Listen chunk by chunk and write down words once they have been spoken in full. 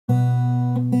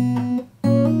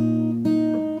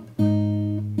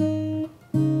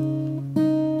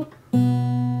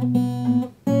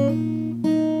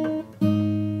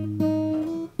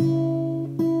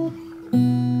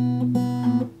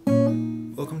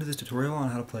to this tutorial on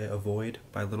how to play Avoid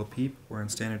by Lil Peep. We're in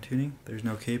standard tuning. There's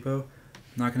no capo.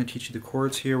 I'm not going to teach you the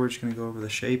chords here. We're just going to go over the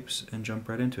shapes and jump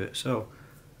right into it. So,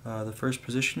 the first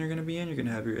position you're going to be in, you're going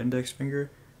to have your index finger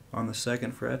on the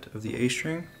 2nd fret of the A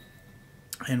string.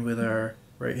 And with our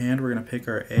right hand, we're going to pick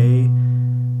our A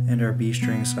and our B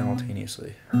string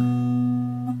simultaneously.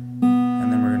 And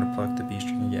then we're going to pluck the B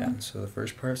string again. So the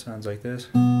first part sounds like this.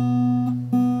 Then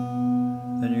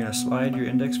you're going to slide your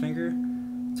index finger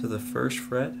to the 1st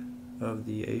fret of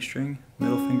the A string.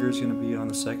 Middle finger is going to be on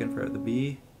the 2nd fret of the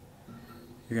B.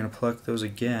 You're going to pluck those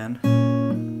again,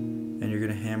 and you're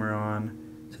going to hammer on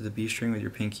to the B string with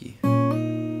your pinky.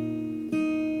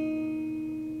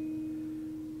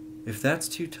 If that's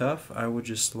too tough, I would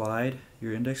just slide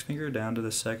your index finger down to the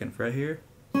 2nd fret here,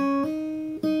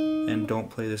 and don't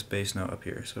play this bass note up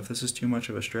here. So if this is too much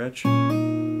of a stretch,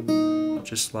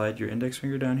 just slide your index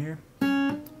finger down here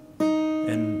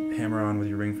and hammer on with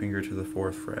your ring finger to the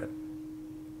 4th fret.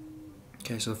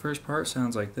 Okay, so the first part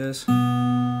sounds like this.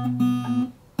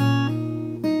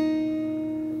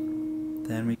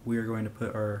 Then we are going to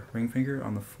put our ring finger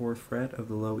on the 4th fret of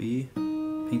the low E.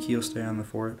 Pinky will stay on the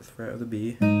 4th fret of the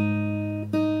B.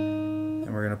 And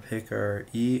we're going to pick our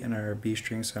E and our B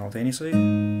string simultaneously.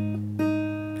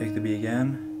 Pick the B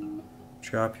again.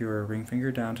 Drop your ring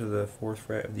finger down to the 4th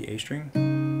fret of the A string.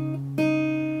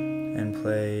 And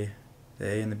play the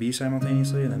A and the B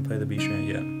simultaneously, and then play the B string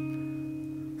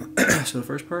again. So the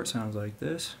first part sounds like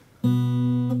this.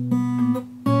 And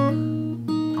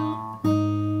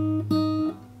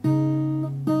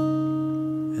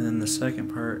then the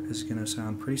second part is going to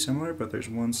sound pretty similar, but there's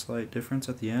one slight difference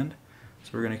at the end.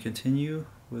 So we're going to continue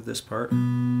with this part. We're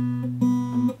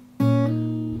going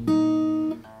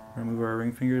to move our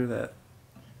ring finger to that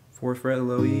 4th fret of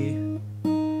the low E.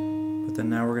 But then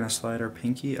now we're going to slide our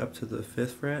pinky up to the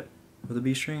 5th fret of the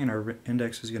B string, and our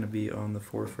index is going to be on the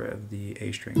 4th fret of the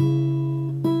A string.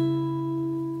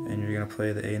 And you're going to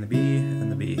play the A and the B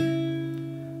and the B.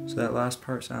 So that last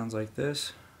part sounds like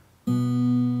this.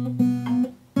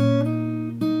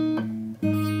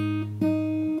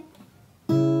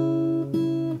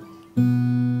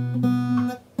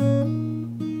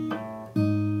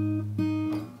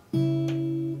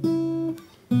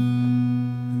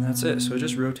 That's it. So it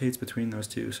just rotates between those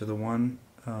two. So the one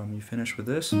you finish with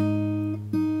this,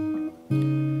 and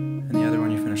the other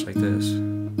one you finish like this.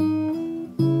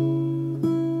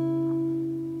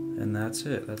 And that's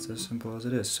it. That's as simple as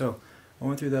it is. So I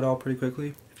went through that all pretty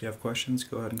quickly. If you have questions,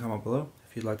 go ahead and comment below.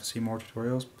 If you'd like to see more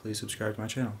tutorials, please subscribe to my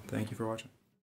channel. Thank you for watching.